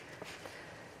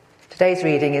Today's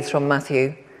reading is from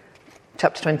Matthew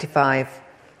chapter 25,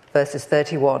 verses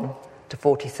 31 to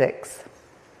 46.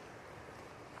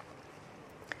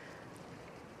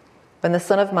 When the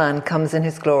Son of Man comes in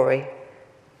his glory,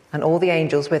 and all the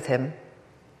angels with him,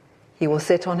 he will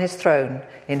sit on his throne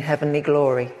in heavenly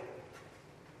glory.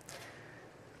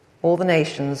 All the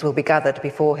nations will be gathered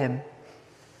before him,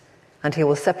 and he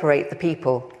will separate the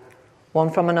people, one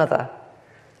from another,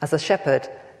 as a shepherd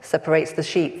separates the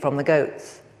sheep from the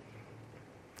goats.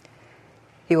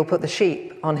 He will put the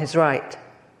sheep on his right,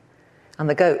 and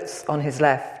the goats on his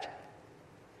left.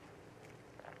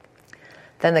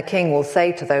 Then the king will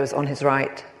say to those on his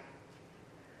right,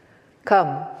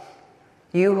 "Come,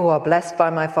 you who are blessed by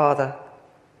my Father,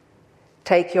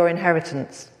 take your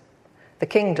inheritance, the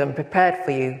kingdom prepared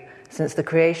for you since the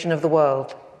creation of the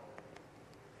world.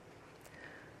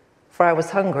 For I was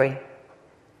hungry,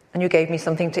 and you gave me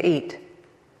something to eat.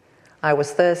 I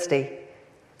was thirsty,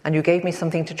 and you gave me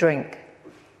something to drink.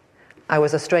 I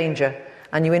was a stranger,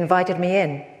 and you invited me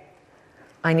in.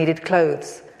 I needed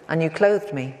clothes, and you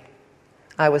clothed me.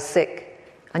 I was sick,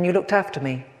 and you looked after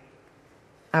me.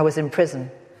 I was in prison,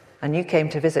 and you came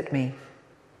to visit me."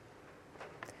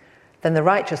 Then the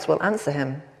righteous will answer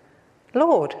him,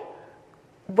 "Lord,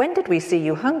 when did we see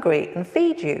you hungry and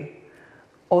feed you,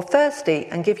 or thirsty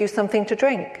and give you something to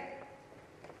drink?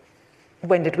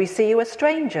 When did we see you a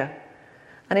stranger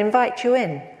and invite you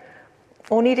in,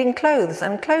 or needing clothes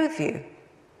and clothe you?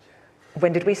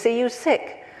 When did we see you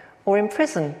sick or in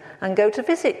prison and go to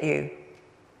visit you?"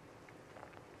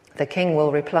 The king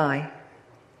will reply,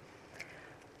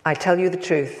 "I tell you the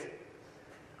truth.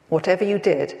 Whatever you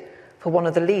did for one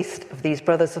of the least of these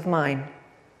brothers of mine,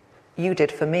 you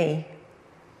did for me."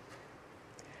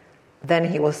 Then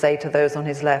he will say to those on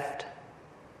his left,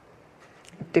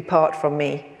 "Depart from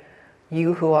me,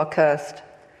 you who are cursed,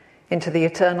 into the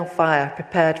eternal fire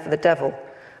prepared for the devil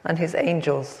and his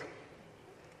angels.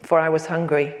 For I was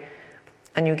hungry,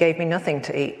 and you gave me nothing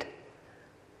to eat.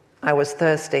 I was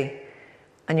thirsty,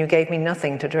 and you gave me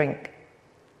nothing to drink.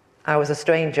 I was a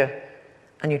stranger,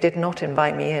 and you did not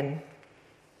invite me in.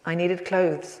 I needed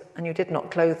clothes, and you did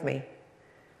not clothe me.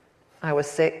 I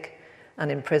was sick and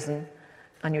in prison,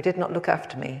 and you did not look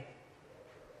after me."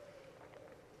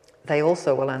 They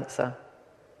also will answer,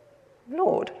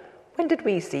 "Lord, when did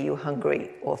we see you hungry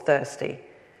or thirsty,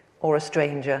 or a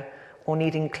stranger, or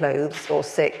needing clothes, or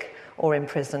sick, or in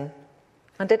prison,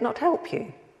 and did not help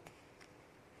you?"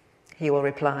 He will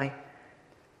reply,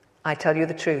 "I tell you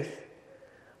the truth.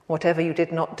 Whatever you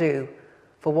did not do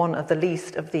for one of the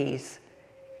least of these,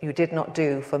 you did not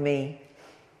do for me."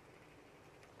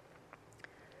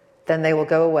 Then they will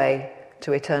go away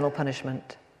to eternal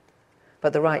punishment,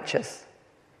 but the righteous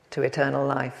to eternal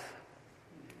life.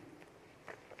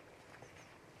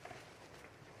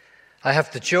 I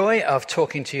have the joy of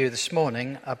talking to you this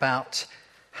morning about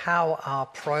how our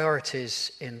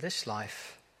priorities in this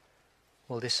life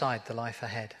will decide the life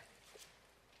ahead.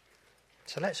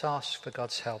 So let's ask for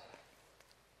God's help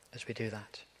as we do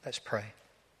that. Let's pray.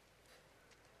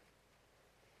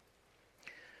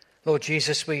 Lord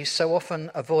Jesus, we so often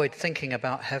avoid thinking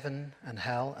about heaven and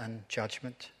hell and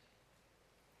judgment.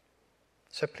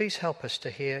 So please help us to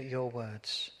hear your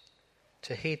words,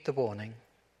 to heed the warning,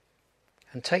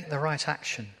 and take the right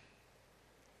action,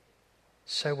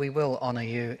 so we will honour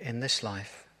you in this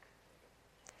life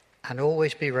and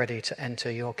always be ready to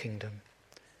enter your kingdom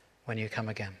when you come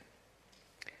again.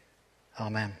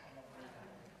 Amen.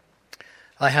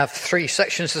 I have 3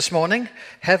 sections this morning: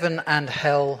 Heaven and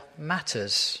Hell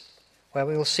Matters, where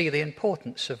we will see the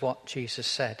importance of what Jesus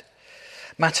said.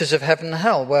 Matters of Heaven and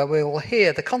Hell, where we will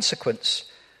hear the consequence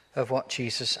of what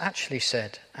Jesus actually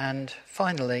said. And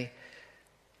finally,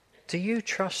 do you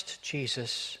trust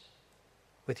Jesus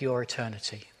with your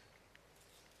eternity?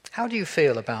 How do you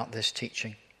feel about this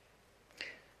teaching?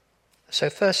 So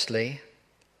firstly,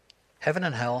 heaven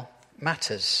and hell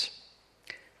matters.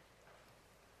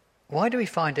 Why do we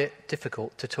find it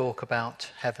difficult to talk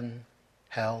about heaven,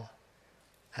 hell,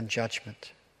 and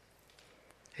judgment?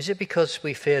 Is it because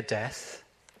we fear death?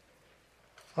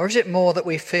 Or is it more that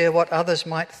we fear what others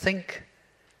might think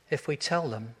if we tell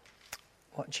them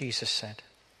what Jesus said?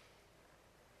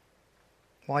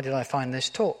 Why did I find this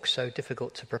talk so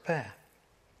difficult to prepare?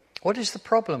 What is the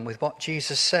problem with what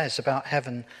Jesus says about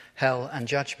heaven, hell, and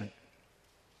judgment?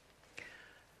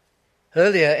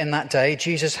 Earlier in that day,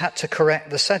 Jesus had to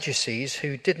correct the Sadducees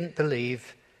who didn't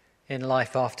believe in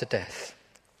life after death.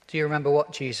 Do you remember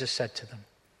what Jesus said to them?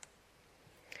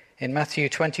 In Matthew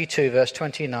 22, verse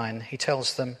 29, he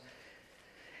tells them,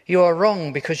 "You are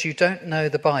wrong because you don't know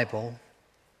the Bible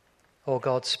or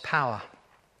God's power."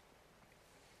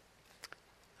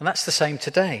 And that's the same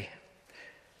today.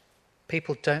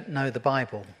 People don't know the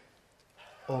Bible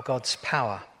or God's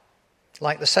power.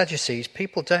 Like the Sadducees,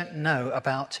 people don't know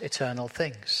about eternal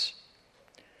things.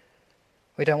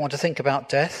 We don't want to think about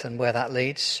death and where that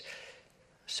leads,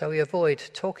 so we avoid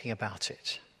talking about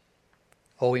it,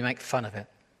 or we make fun of it.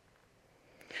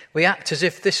 We act as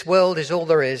if this world is all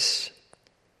there is,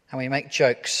 and we make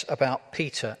jokes about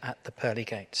Peter at the pearly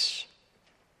gates.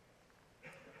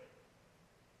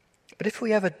 But if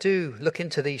we ever do look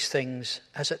into these things,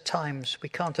 as at times we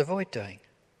can't avoid doing,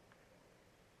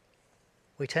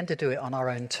 we tend to do it on our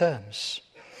own terms.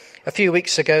 A few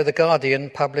weeks ago, The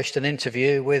Guardian published an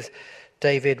interview with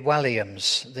David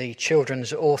Walliams, the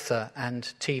children's author and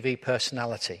TV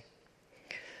personality,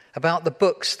 about the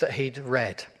books that he'd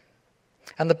read.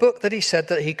 And the book that he said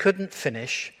that he couldn't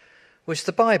finish was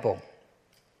the Bible.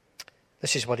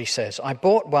 This is what he says: "I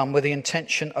bought one with the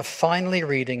intention of finally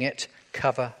reading it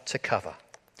cover to cover.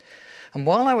 And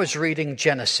while I was reading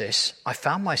Genesis, I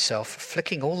found myself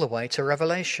flicking all the way to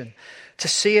Revelation to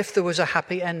see if there was a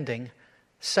happy ending.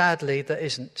 Sadly, there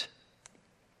isn't."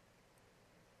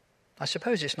 I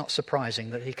suppose it's not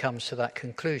surprising that he comes to that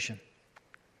conclusion,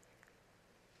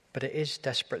 but it is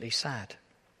desperately sad.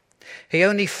 He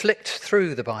only flicked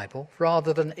through the Bible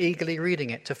rather than eagerly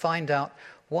reading it to find out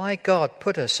why God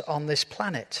put us on this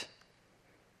planet.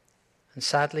 And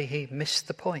sadly, he missed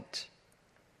the point.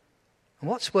 And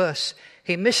what's worse,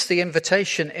 he missed the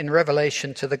invitation in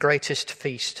Revelation to the greatest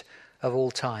feast of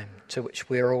all time, to which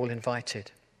we are all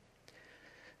invited.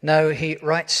 No, he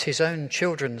writes his own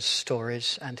children's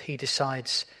stories and he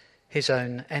decides his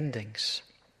own endings.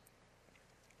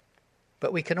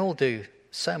 But we can all do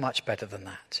so much better than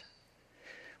that.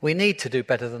 We need to do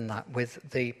better than that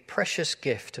with the precious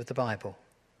gift of the Bible,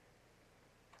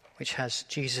 which has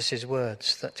Jesus'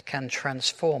 words that can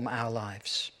transform our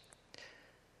lives.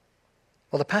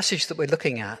 Well, the passage that we're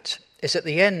looking at is at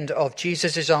the end of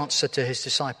Jesus' answer to his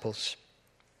disciples.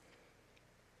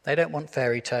 They don't want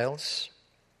fairy tales.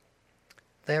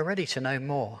 They are ready to know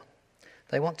more.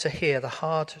 They want to hear the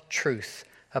hard truth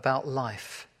about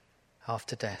life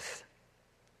after death.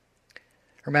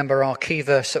 Remember, our key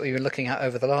verse that we've been looking at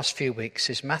over the last few weeks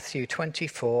is Matthew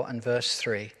 24 and verse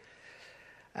 3.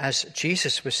 As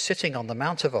Jesus was sitting on the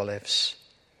Mount of Olives,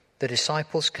 the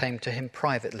disciples came to him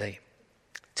privately.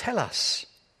 "Tell us,"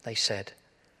 they said,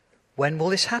 "when will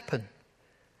this happen?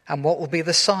 And what will be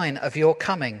the sign of your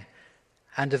coming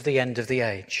and of the end of the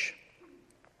age?"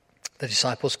 The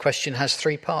disciples' question has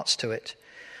 3 parts to it,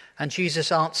 and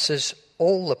Jesus answers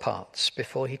all the parts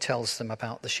before he tells them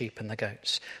about the sheep and the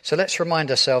goats. So let's remind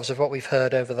ourselves of what we've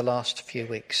heard over the last few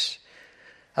weeks.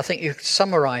 I think you could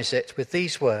summarize it with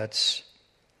these words: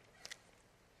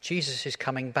 Jesus is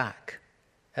coming back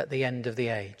at the end of the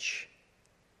age.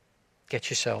 Get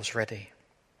yourselves ready.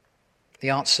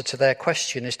 The answer to their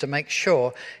question is to make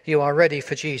sure you are ready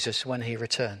for Jesus when he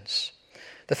returns.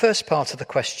 The first part of the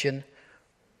question: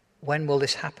 when will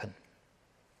this happen?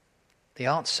 The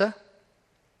answer?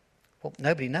 Well,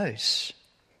 nobody knows.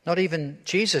 Not even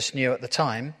Jesus knew at the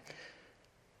time.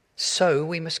 So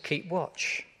we must keep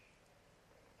watch.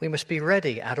 We must be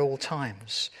ready at all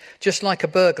times. Just like a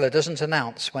burglar doesn't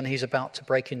announce when he's about to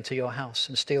break into your house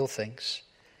and steal things.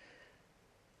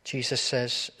 Jesus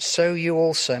says, so you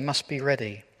also must be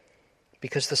ready,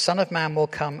 because the Son of Man will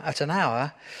come at an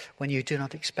hour when you do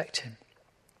not expect him.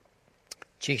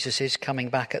 Jesus is coming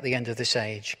back at the end of this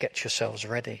age. Get yourselves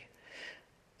ready.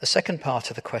 The second part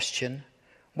of the question: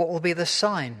 what will be the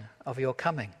sign of your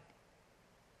coming?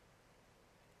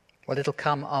 Well, it'll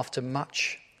come after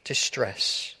much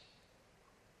distress.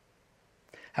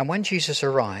 And when Jesus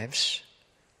arrives,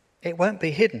 it won't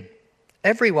be hidden.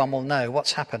 Everyone will know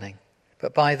what's happening,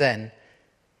 but by then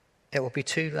it will be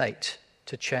too late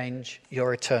to change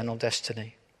your eternal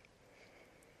destiny.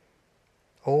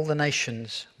 All the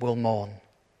nations will mourn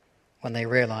when they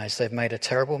realize they've made a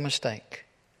terrible mistake.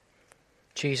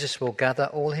 Jesus will gather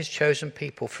all his chosen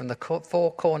people from the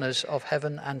 4 corners of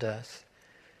heaven and earth,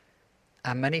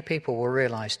 and many people will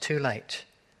realize too late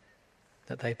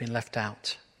that they've been left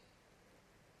out.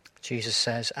 Jesus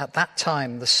says, at that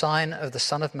time the sign of the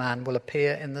Son of Man will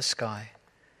appear in the sky,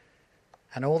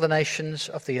 and all the nations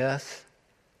of the earth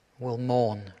will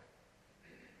mourn.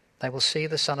 They will see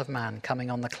the Son of Man coming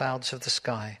on the clouds of the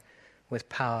sky with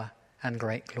power and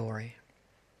great glory.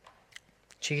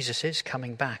 Jesus is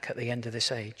coming back at the end of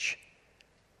this age.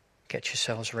 Get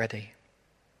yourselves ready.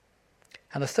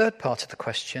 And the third part of the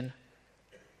question: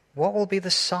 what will be the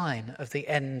sign of the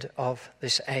end of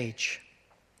this age?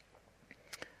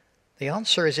 The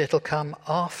answer is it'll come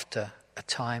after a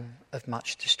time of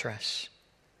much distress.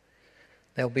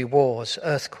 There will be wars,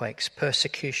 earthquakes,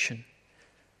 persecution,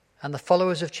 and the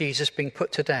followers of Jesus being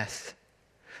put to death.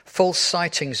 False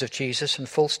sightings of Jesus and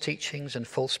false teachings and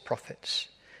false prophets.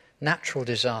 Natural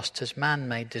disasters,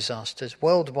 man-made disasters,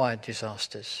 worldwide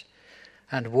disasters,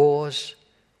 and wars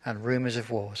and rumours of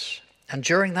wars. And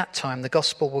during that time, the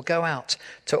gospel will go out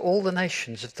to all the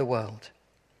nations of the world.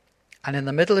 And in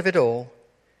the middle of it all,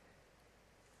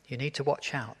 you need to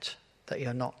watch out that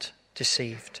you're not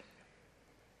deceived.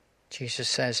 Jesus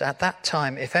says, at that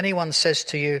time, if anyone says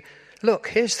to you, look,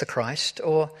 here's the Christ,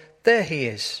 or there he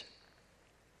is,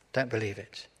 don't believe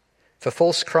it. For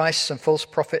false Christs and false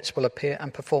prophets will appear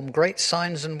and perform great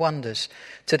signs and wonders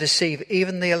to deceive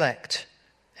even the elect,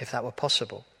 if that were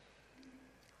possible.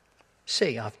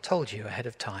 See, I've told you ahead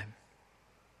of time.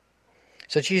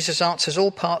 So Jesus answers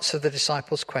all parts of the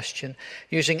disciples' question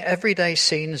using everyday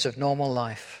scenes of normal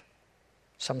life,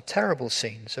 some terrible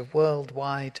scenes of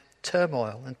worldwide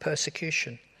turmoil and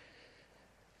persecution,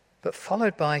 but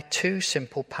followed by two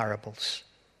simple parables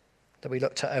that we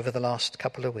looked at over the last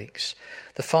couple of weeks.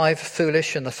 The 5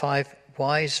 foolish and the 5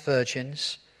 wise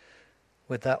virgins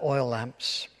with their oil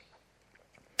lamps,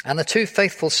 and the 2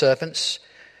 faithful servants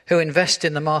who invest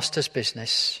in the master's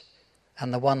business,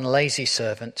 and the 1 lazy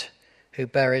servant who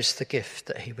buries the gift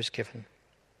that he was given.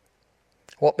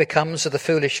 What becomes of the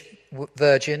foolish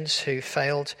virgins who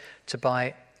failed to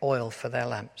buy oil for their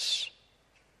lamps?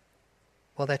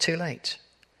 Well, they're too late.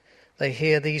 They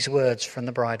hear these words from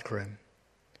the bridegroom.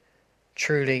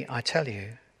 Truly, I tell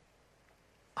you,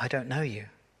 I don't know you.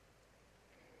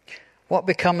 What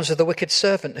becomes of the wicked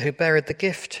servant who buried the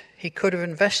gift he could have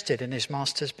invested in his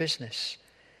master's business?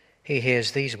 He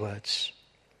hears these words.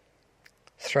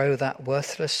 Throw that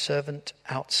worthless servant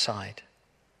outside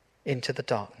into the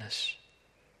darkness,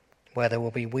 where there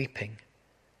will be weeping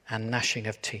and gnashing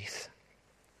of teeth.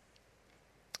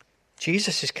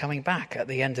 Jesus is coming back at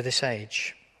the end of this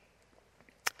age.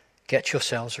 Get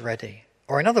yourselves ready.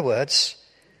 Or in other words,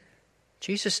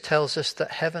 Jesus tells us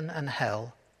that heaven and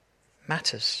hell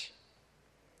matters.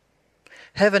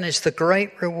 Heaven is the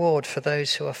great reward for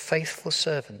those who are faithful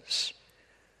servants,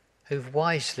 who've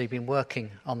wisely been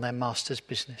working on their master's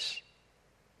business,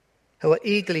 who are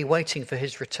eagerly waiting for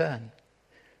his return.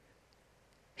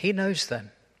 He knows them,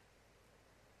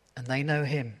 and they know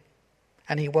him,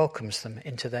 and he welcomes them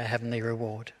into their heavenly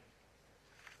reward.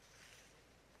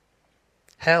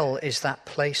 Hell is that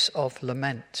place of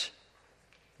lament,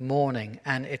 mourning,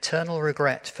 and eternal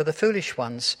regret for the foolish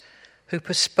ones who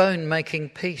postpone making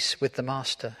peace with the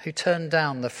master, who turn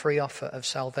down the free offer of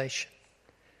salvation,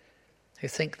 who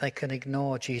think they can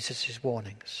ignore Jesus'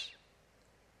 warnings.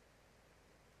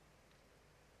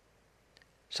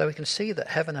 So we can see that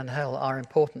heaven and hell are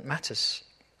important matters.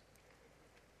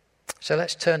 So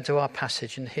let's turn to our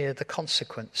passage and hear the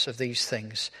consequence of these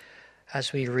things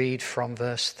as we read from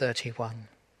verse 31.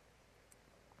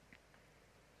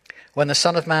 When the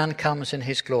Son of Man comes in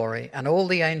his glory and all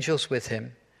the angels with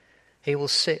him, he will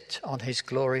sit on his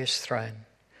glorious throne.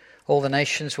 All the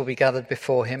nations will be gathered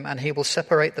before him, and he will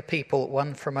separate the people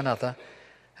one from another,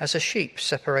 as a shepherd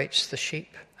separates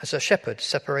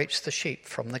the sheep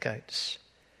from the goats.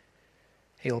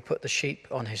 He will put the sheep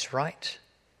on his right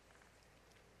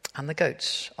and the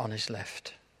goats on his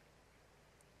left.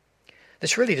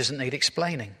 This really doesn't need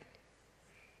explaining.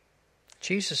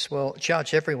 Jesus will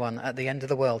judge everyone at the end of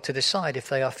the world to decide if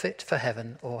they are fit for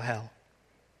heaven or hell.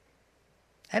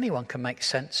 Anyone can make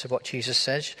sense of what Jesus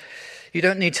says. You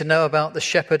don't need to know about the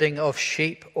shepherding of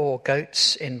sheep or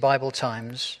goats in Bible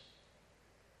times.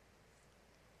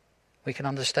 We can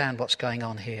understand what's going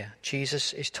on here.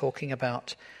 Jesus is talking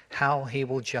about how he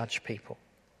will judge people.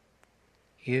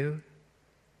 You,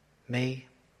 me,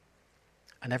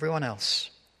 and everyone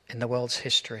else in the world's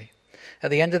history.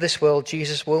 At the end of this world,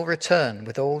 Jesus will return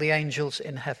with all the angels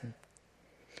in heaven.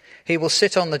 He will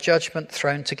sit on the judgment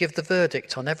throne to give the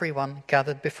verdict on everyone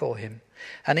gathered before him,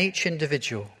 and each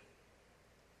individual,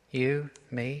 you,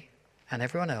 me, and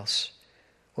everyone else,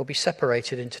 will be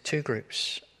separated into 2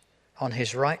 groups. On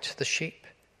his right, the sheep,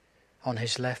 on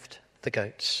his left, the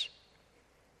goats.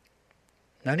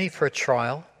 No need for a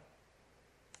trial,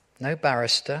 no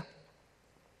barrister,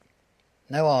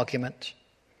 no argument,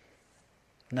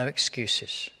 no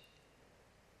excuses.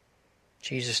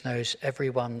 Jesus knows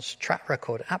everyone's track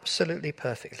record absolutely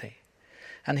perfectly,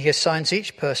 and he assigns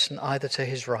each person either to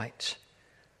his right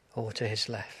or to his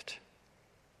left.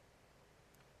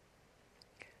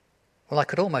 Well, I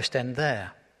could almost end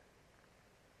there,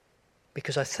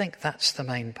 because I think that's the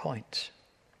main point.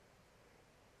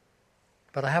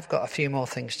 But I have got a few more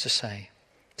things to say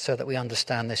so that we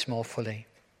understand this more fully.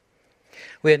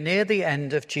 We're near the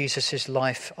end of Jesus'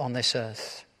 life on this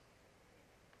earth.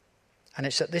 And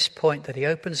it's at this point that he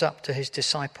opens up to his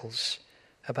disciples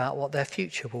about what their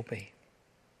future will be.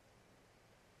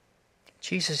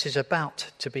 Jesus is about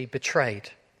to be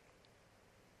betrayed.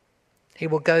 He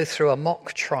will go through a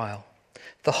mock trial,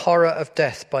 the horror of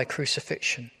death by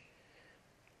crucifixion,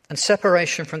 and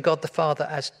separation from God the Father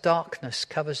as darkness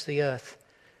covers the earth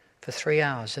for 3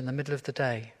 hours in the middle of the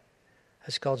day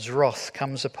as God's wrath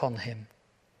comes upon him.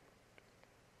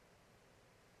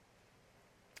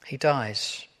 He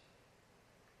dies,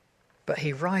 but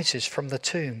he rises from the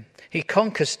tomb. He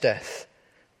conquers death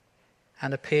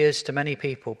and appears to many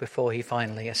people before he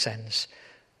finally ascends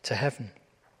to heaven.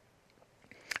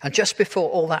 And just before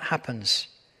all that happens,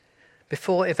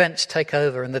 before events take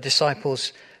over and the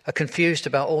disciples are confused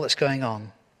about all that's going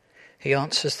on, he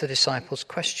answers the disciples'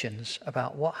 questions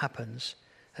about what happens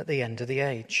at the end of the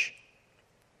age.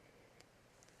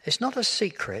 It's not a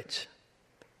secret,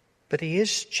 but he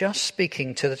is just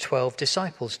speaking to the 12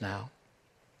 disciples now.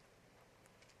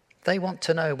 They want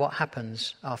to know what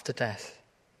happens after death.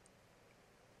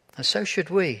 And so should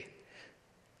we,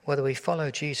 whether we follow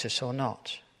Jesus or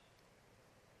not.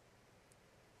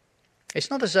 It's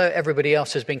not as though everybody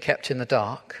else has been kept in the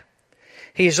dark.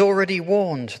 He has already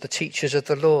warned the teachers of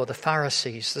the law, the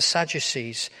Pharisees, the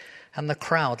Sadducees, and the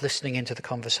crowd listening into the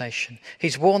conversation.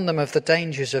 He's warned them of the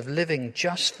dangers of living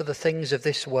just for the things of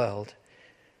this world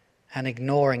and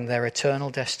ignoring their eternal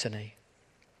destiny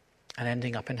and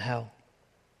ending up in hell.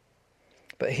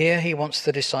 But here he wants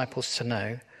the disciples to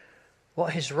know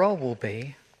what his role will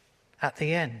be at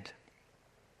the end.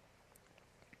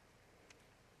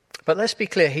 But let's be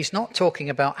clear, he's not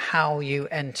talking about how you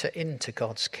enter into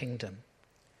God's kingdom.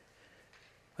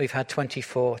 We've had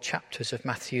 24 chapters of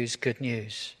Matthew's good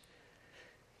news.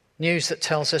 News that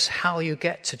tells us how you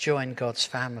get to join God's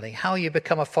family, how you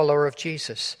become a follower of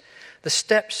Jesus, the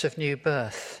steps of new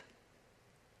birth,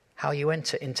 how you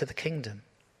enter into the kingdom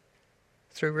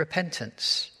through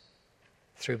repentance,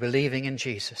 through believing in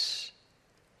Jesus,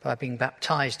 by being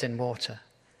baptized in water,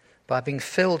 by being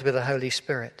filled with the Holy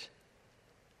Spirit.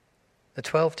 The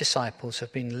 12 disciples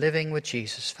have been living with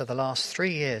Jesus for the last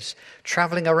 3 years,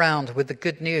 traveling around with the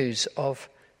good news of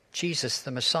Jesus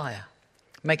the Messiah,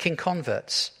 making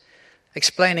converts,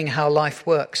 explaining how life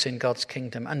works in God's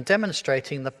kingdom, and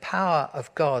demonstrating the power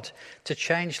of God to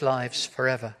change lives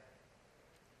forever.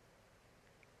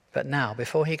 But now,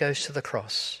 before he goes to the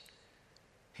cross,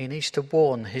 he needs to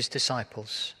warn his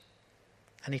disciples,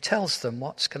 and he tells them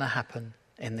what's going to happen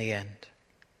in the end.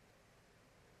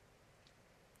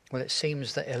 Well, it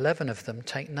seems that 11 of them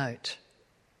take note,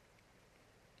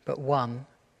 but one,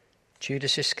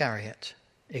 Judas Iscariot,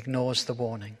 ignores the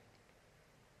warning.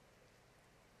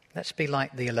 Let's be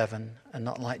like the 11 and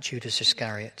not like Judas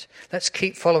Iscariot. Let's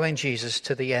keep following Jesus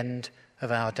to the end of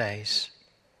our days.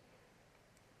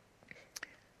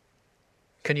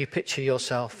 Can you picture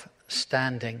yourself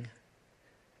standing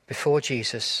before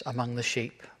Jesus among the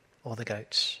sheep or the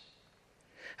goats?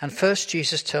 And first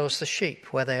Jesus tells the sheep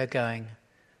where they are going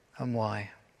and why.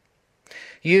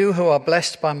 You who are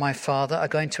blessed by my Father are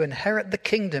going to inherit the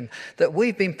kingdom that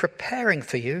we've been preparing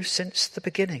for you since the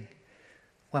beginning,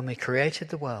 when we created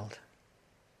the world.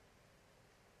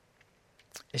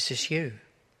 Is this you?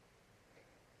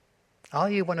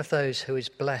 Are you one of those who is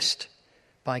blessed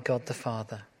by God the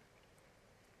Father?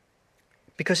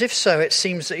 Because if so, it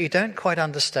seems that you don't quite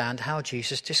understand how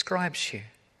Jesus describes you.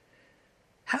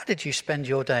 How did you spend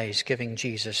your days giving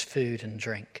Jesus food and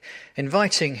drink,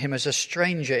 inviting him as a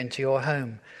stranger into your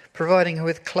home, providing him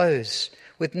with clothes,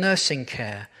 with nursing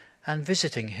care, and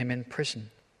visiting him in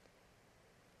prison?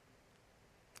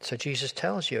 So Jesus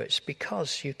tells you it's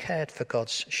because you cared for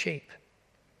God's sheep.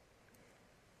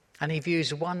 And he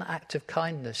views one act of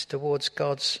kindness towards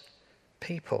God's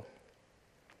people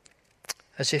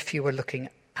as if you were looking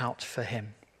out for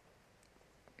him.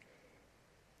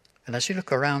 And as you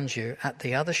look around you at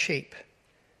the other sheep,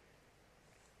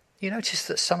 you notice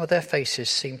that some of their faces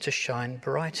seem to shine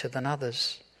brighter than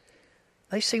others.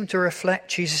 They seem to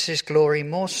reflect Jesus' glory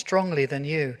more strongly than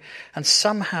you. And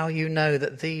somehow you know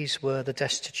that these were the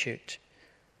destitute,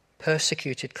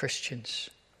 persecuted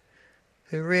Christians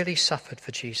who really suffered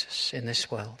for Jesus in this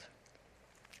world.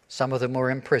 Some of them were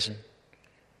in prison.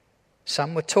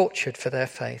 Some were tortured for their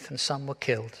faith, and some were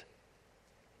killed.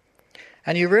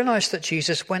 And you realize that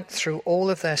Jesus went through all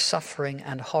of their suffering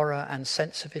and horror and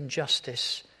sense of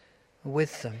injustice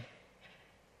with them.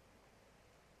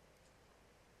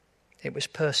 It was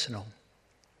personal.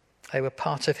 They were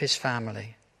part of his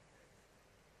family.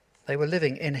 They were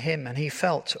living in him, and he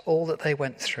felt all that they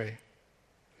went through.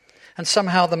 And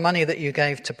somehow the money that you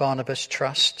gave to Barnabas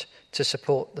Trust to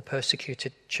support the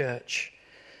persecuted church,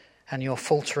 and your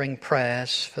faltering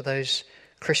prayers for those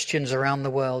Christians around the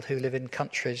world who live in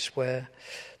countries where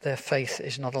their faith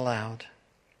is not allowed.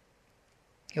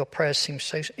 Your prayers seem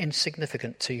so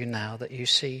insignificant to you now that you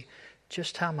see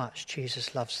just how much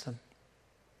Jesus loves them.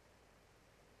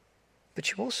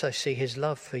 But you also see his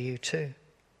love for you too.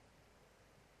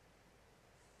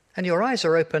 And your eyes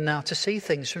are open now to see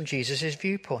things from Jesus'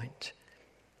 viewpoint.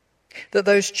 That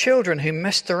those children who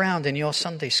messed around in your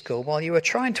Sunday school while you were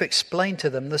trying to explain to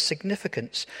them the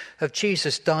significance of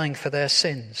Jesus dying for their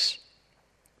sins,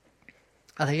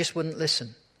 and they just wouldn't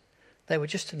listen. They were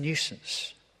just a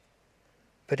nuisance.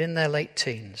 But in their late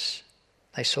teens,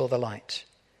 they saw the light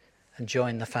and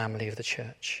joined the family of the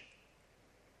church.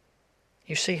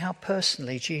 You see how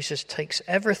personally Jesus takes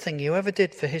everything you ever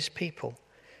did for his people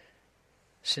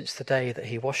since the day that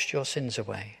he washed your sins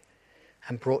away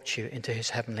and brought you into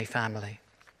his heavenly family.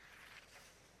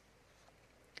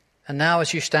 And now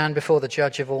as you stand before the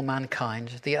judge of all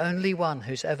mankind, the only one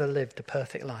who's ever lived a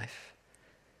perfect life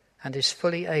and is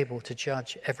fully able to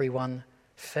judge everyone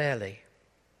fairly,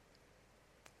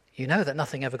 you know that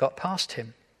nothing ever got past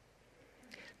him.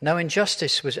 No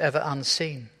injustice was ever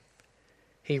unseen.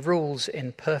 He rules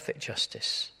in perfect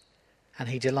justice, and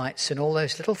he delights in all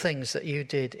those little things that you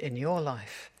did in your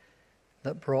life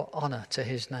that brought honour to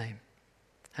his name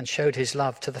and showed his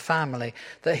love to the family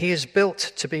that he has built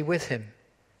to be with him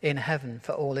in heaven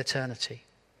for all eternity.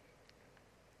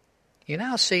 You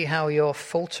now see how your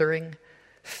faltering,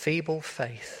 feeble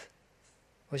faith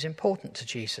was important to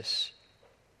Jesus.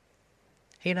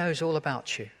 He knows all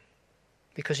about you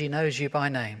because he knows you by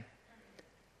name,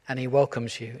 and he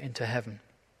welcomes you into heaven.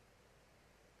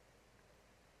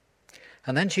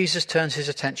 And then Jesus turns his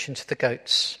attention to the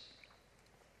goats,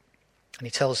 and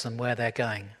he tells them where they're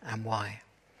going and why.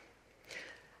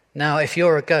 Now, if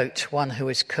you're a goat, one who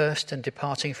is cursed and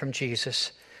departing from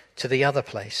Jesus to the other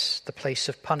place, the place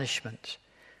of punishment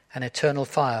and eternal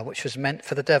fire, which was meant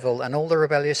for the devil and all the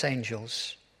rebellious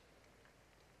angels,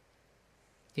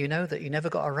 you know that you never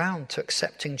got around to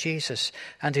accepting Jesus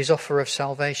and his offer of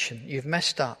salvation. You've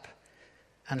messed up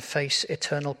and face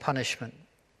eternal punishment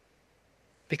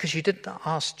because you didn't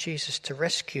ask Jesus to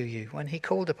rescue you when he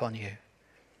called upon you.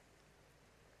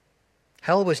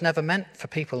 Hell was never meant for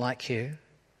people like you.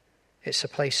 It's a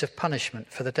place of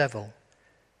punishment for the devil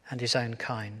and his own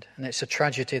kind. And it's a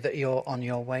tragedy that you're on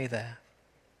your way there.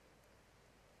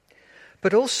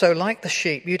 But also, like the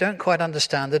sheep, you don't quite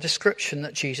understand the description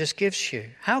that Jesus gives you.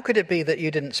 How could it be that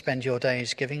you didn't spend your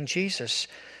days giving Jesus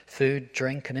food,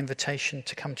 drink, an invitation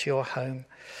to come to your home,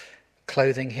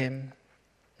 clothing him,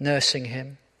 nursing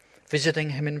him, visiting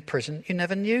him in prison? You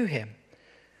never knew him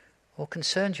or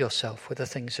concerned yourself with the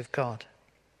things of God.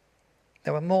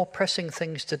 There were more pressing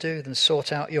things to do than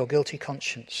sort out your guilty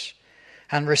conscience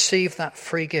and receive that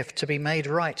free gift to be made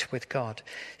right with God.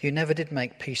 You never did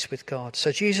make peace with God.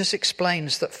 So Jesus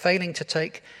explains that failing to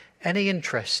take any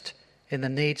interest in the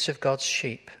needs of God's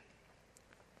sheep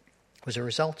was a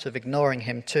result of ignoring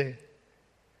him too.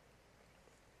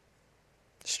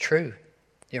 It's true,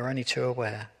 you're only too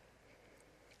aware.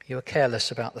 You are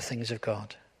careless about the things of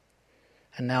God,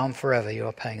 and now and forever you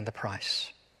are paying the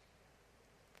price.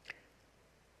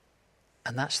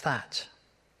 And that's that.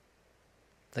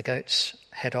 The goats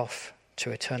head off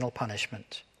to eternal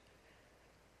punishment.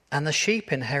 And the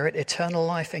sheep inherit eternal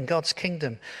life in God's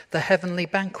kingdom. The heavenly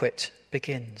banquet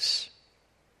begins.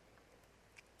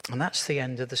 And that's the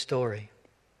end of the story.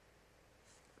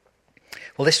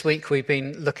 Well, this week we've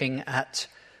been looking at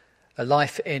a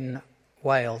life in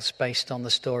Wales based on the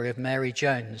story of Mary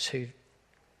Jones,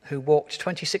 who walked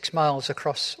 26 miles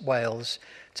across Wales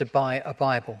to buy a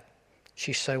Bible.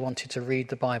 She so wanted to read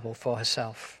the Bible for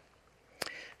herself.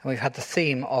 And we've had the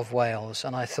theme of Wales,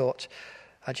 and I thought,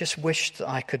 I just wished that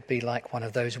I could be like one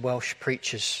of those Welsh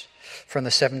preachers from the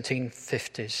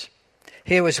 1750s.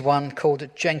 Here was one called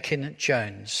Jenkin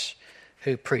Jones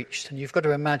who preached, and you've got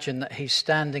to imagine that he's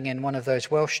standing in one of those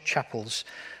Welsh chapels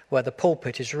where the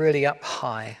pulpit is really up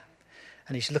high,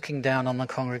 and he's looking down on the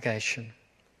congregation.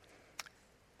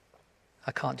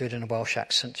 I can't do it in a Welsh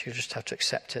accent, you just have to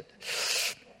accept it.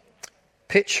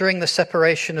 Picturing the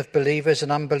separation of believers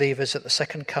and unbelievers at the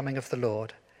second coming of the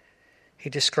Lord, he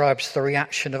describes the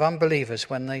reaction of unbelievers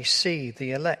when they see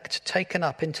the elect taken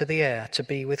up into the air to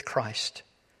be with Christ.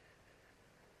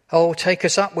 "Oh, take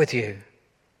us up with you.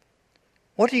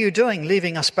 What are you doing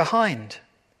leaving us behind?"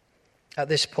 At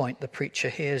this point, the preacher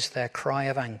hears their cry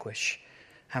of anguish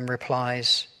and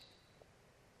replies,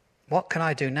 "What can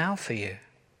I do now for you?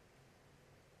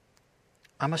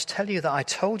 I must tell you that I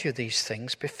told you these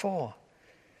things before,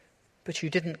 but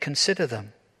you didn't consider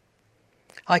them.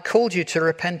 I called you to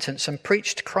repentance and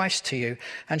preached Christ to you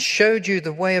and showed you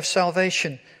the way of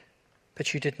salvation,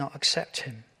 but you did not accept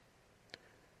him.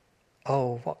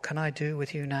 Oh, what can I do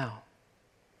with you now?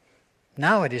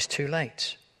 Now it is too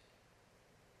late.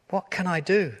 What can I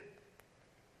do?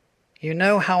 You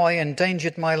know how I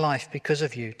endangered my life because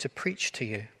of you to preach to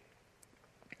you.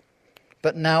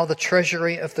 But now the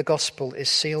treasury of the gospel is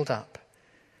sealed up,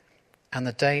 and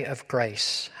the day of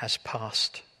grace has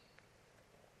passed.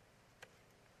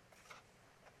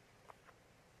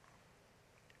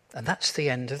 And that's the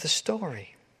end of the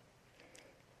story.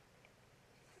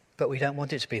 But we don't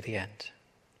want it to be the end.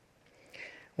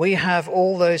 We have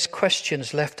all those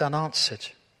questions left unanswered.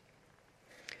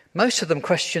 Most of them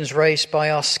questions raised by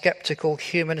our skeptical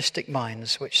humanistic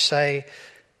minds, which say,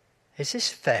 is this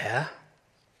fair?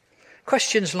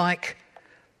 Questions like,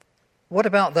 what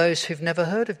about those who've never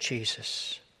heard of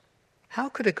Jesus? How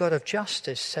could a God of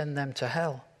justice send them to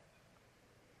hell?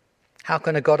 How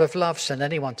can a God of love send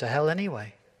anyone to hell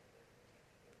anyway?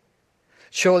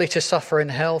 Surely to suffer in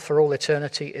hell for all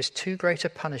eternity is too great a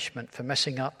punishment for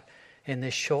messing up in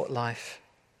this short life.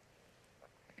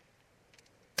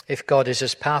 If God is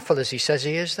as powerful as he says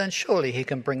he is, then surely he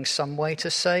can bring some way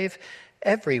to save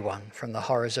everyone from the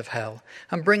horrors of hell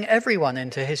and bring everyone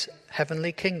into his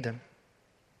heavenly kingdom.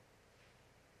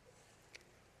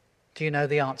 Do you know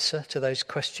the answer to those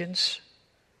questions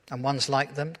and ones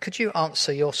like them? Could you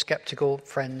answer your skeptical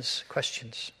friends'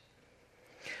 questions?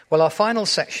 Well, our final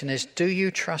section is, do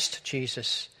you trust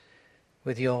Jesus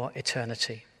with your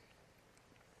eternity?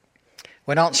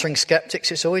 When answering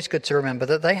skeptics, it's always good to remember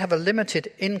that they have a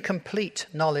limited, incomplete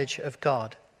knowledge of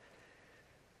God.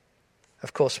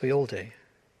 Of course, we all do.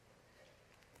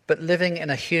 But living in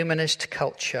a humanist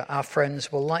culture, our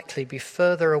friends will likely be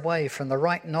further away from the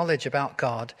right knowledge about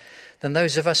God than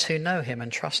those of us who know him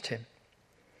and trust him.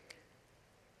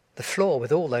 The flaw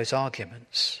with all those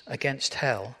arguments against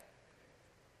hell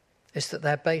is that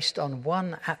they're based on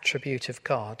one attribute of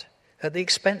God at the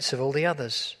expense of all the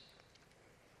others.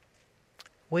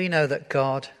 We know that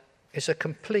God is a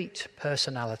complete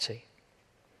personality.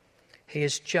 He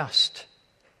is just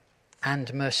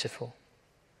and merciful.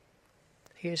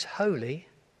 He is holy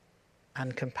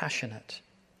and compassionate.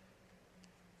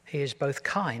 He is both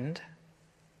kind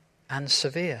and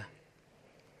severe.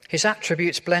 His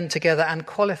attributes blend together and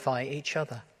qualify each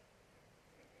other.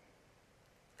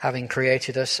 Having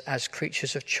created us as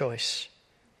creatures of choice,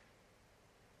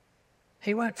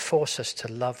 he won't force us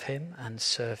to love him and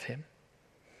serve him.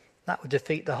 That would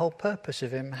defeat the whole purpose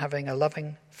of him having a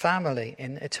loving family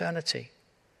in eternity.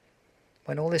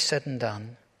 When all is said and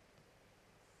done,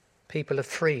 people are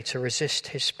free to resist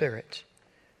his spirit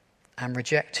and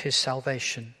reject his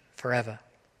salvation forever.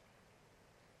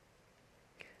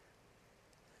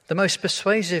 The most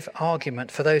persuasive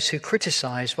argument for those who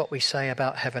criticize what we say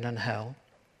about heaven and hell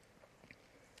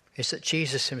is that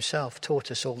Jesus himself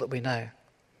taught us all that we know.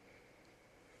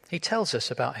 He tells us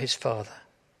about his Father.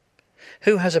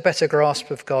 Who has a better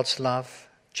grasp of God's love,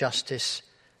 justice,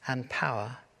 and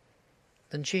power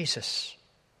than Jesus?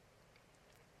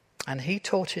 And he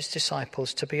taught his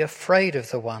disciples to be afraid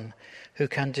of the one who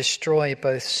can destroy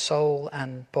both soul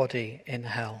and body in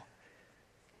hell.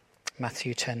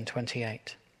 Matthew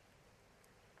 10:28.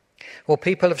 Well,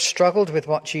 people have struggled with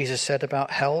what Jesus said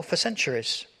about hell for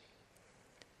centuries.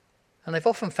 And they've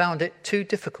often found it too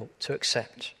difficult to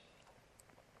accept.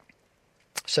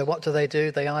 So what do?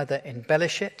 They either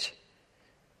embellish it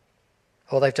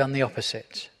or they've done the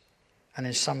opposite and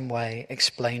in some way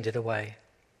explained it away.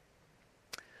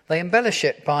 They embellish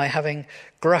it by having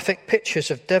graphic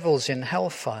pictures of devils in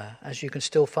hellfire, as you can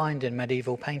still find in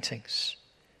medieval paintings,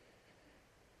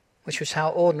 which was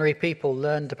how ordinary people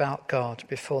learned about God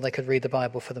before they could read the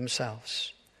Bible for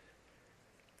themselves.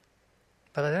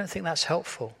 But I don't think that's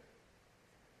helpful.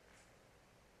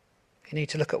 You need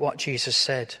to look at what Jesus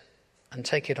said and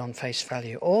take it on face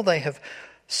value. Or they have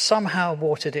somehow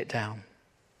watered it down.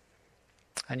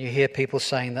 And you hear people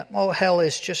saying that, well, hell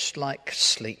is just like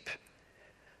sleep.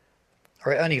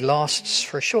 Or it only lasts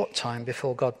for a short time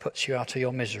before God puts you out of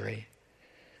your misery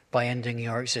by ending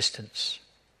your existence.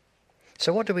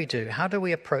 So what do we do? How do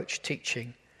we approach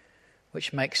teaching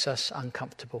which makes us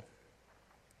uncomfortable?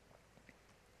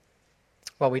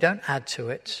 Well, we don't add to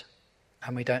it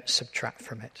and we don't subtract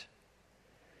from it.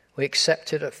 We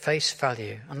accept it at face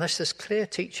value, unless there's clear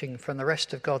teaching from the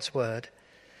rest of God's word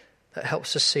that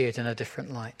helps us see it in a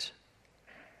different light.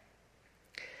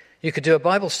 You could do a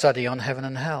Bible study on heaven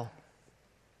and hell.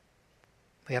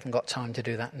 We haven't got time to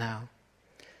do that now.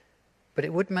 But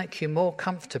it would make you more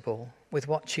comfortable with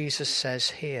what Jesus says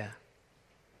here.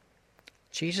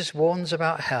 Jesus warns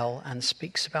about hell and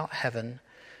speaks about heaven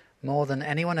more than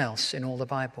anyone else in all the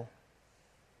Bible.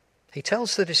 He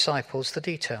tells the disciples the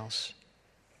details.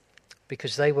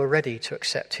 because they were ready to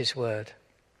accept his word.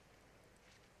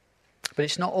 But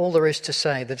it's not all there is to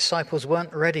say. The disciples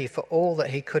weren't ready for all that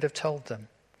he could have told them.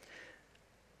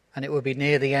 And it would be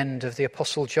near the end of the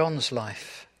Apostle John's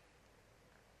life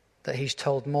that he's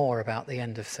told more about the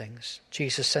end of things.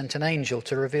 Jesus sent an angel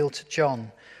to reveal to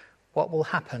John what will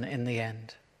happen in the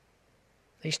end.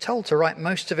 He's told to write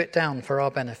most of it down for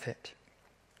our benefit.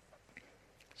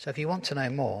 So if you want to know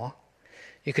more,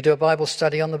 you could do a Bible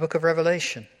study on the book of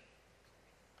Revelation.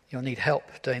 You'll need help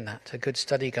doing that, a good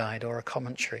study guide or a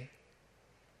commentary.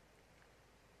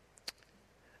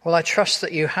 Well, I trust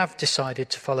that you have decided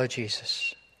to follow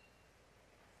Jesus,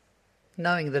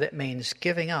 knowing that it means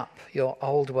giving up your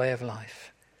old way of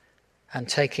life and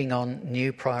taking on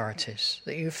new priorities,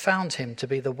 that you've found him to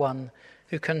be the one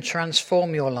who can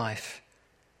transform your life,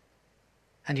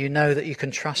 and you know that you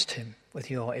can trust him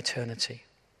with your eternity.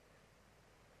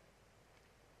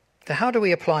 So how do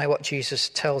we apply what Jesus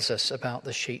tells us about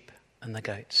the sheep and the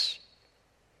goats?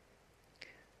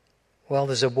 Well,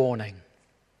 there's a warning.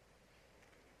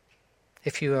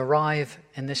 If you arrive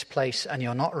in this place and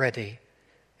you're not ready,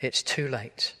 it's too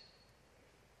late.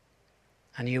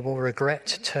 And you will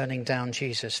regret turning down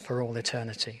Jesus for all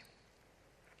eternity.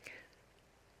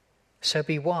 So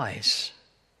be wise.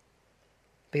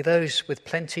 Be those with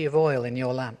plenty of oil in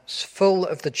your lamps, full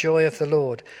of the joy of the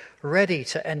Lord, ready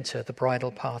to enter the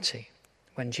bridal party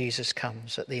when Jesus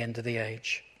comes at the end of the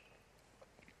age.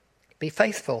 Be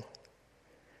faithful,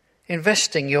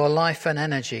 investing your life and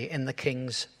energy in the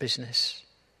King's business.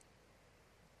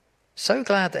 So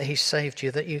glad that he's saved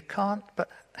you that you can't but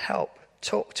help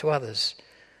talk to others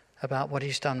about what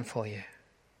he's done for you.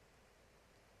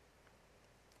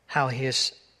 How he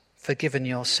has forgiven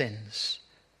your sins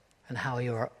and how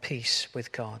you are at peace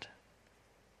with God.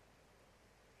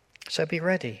 So be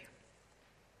ready.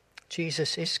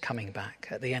 Jesus is coming back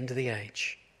at the end of the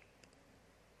age.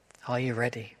 Are you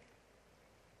ready?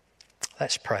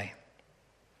 Let's pray.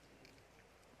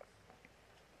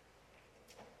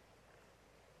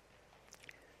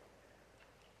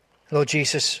 Lord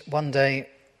Jesus, one day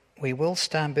we will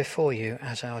stand before you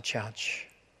as our judge,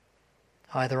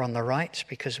 either on the right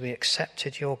because we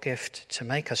accepted your gift to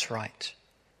make us right,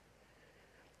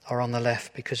 or on the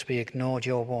left because we ignored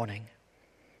your warning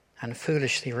and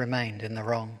foolishly remained in the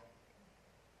wrong.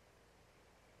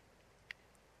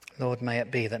 Lord, may it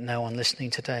be that no one listening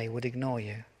today would ignore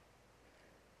you.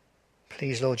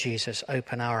 Please, Lord Jesus,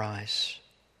 open our eyes.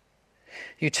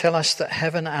 You tell us that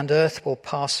heaven and earth will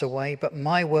pass away, but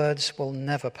my words will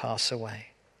never pass away.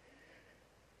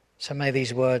 So may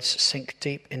these words sink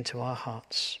deep into our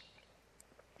hearts,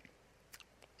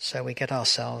 so we get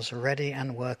ourselves ready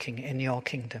and working in your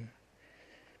kingdom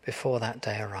before that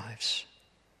day arrives.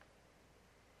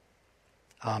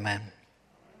 Amen.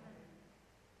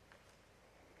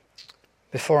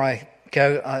 Before I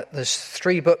go, there's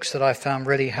 3 books that I found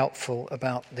really helpful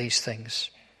about these things.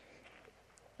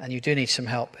 And you do need some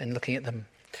help in looking at them.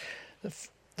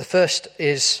 The first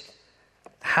is,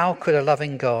 How Could a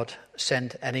Loving God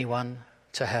Send Anyone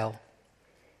to Hell?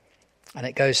 And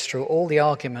it goes through all the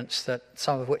arguments that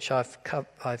some of which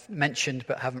I've mentioned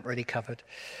but haven't really covered.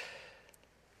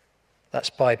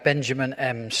 That's by Benjamin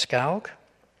M. Skaug.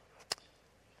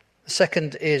 The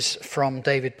second is from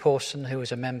David Pawson, who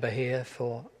was a member here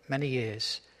for many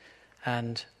years,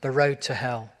 and The Road to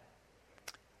Hell.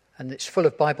 And it's full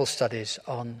of Bible studies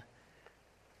on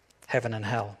heaven and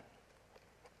hell.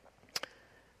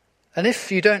 And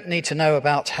if you don't need to know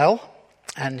about hell,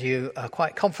 and you are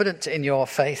quite confident in your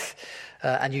faith,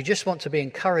 and you just want to be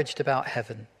encouraged about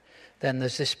heaven, then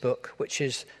there's this book, which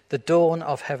is The Dawn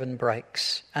of Heaven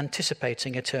Breaks,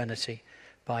 Anticipating Eternity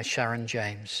by Sharon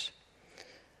James.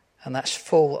 And that's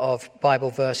full of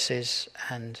Bible verses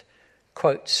and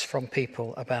quotes from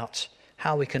people about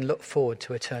how we can look forward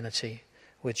to eternity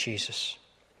with Jesus.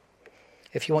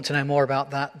 If you want to know more about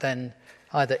that, then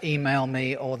either email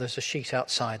me or there's a sheet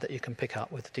outside that you can pick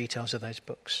up with the details of those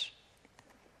books.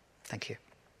 Thank you.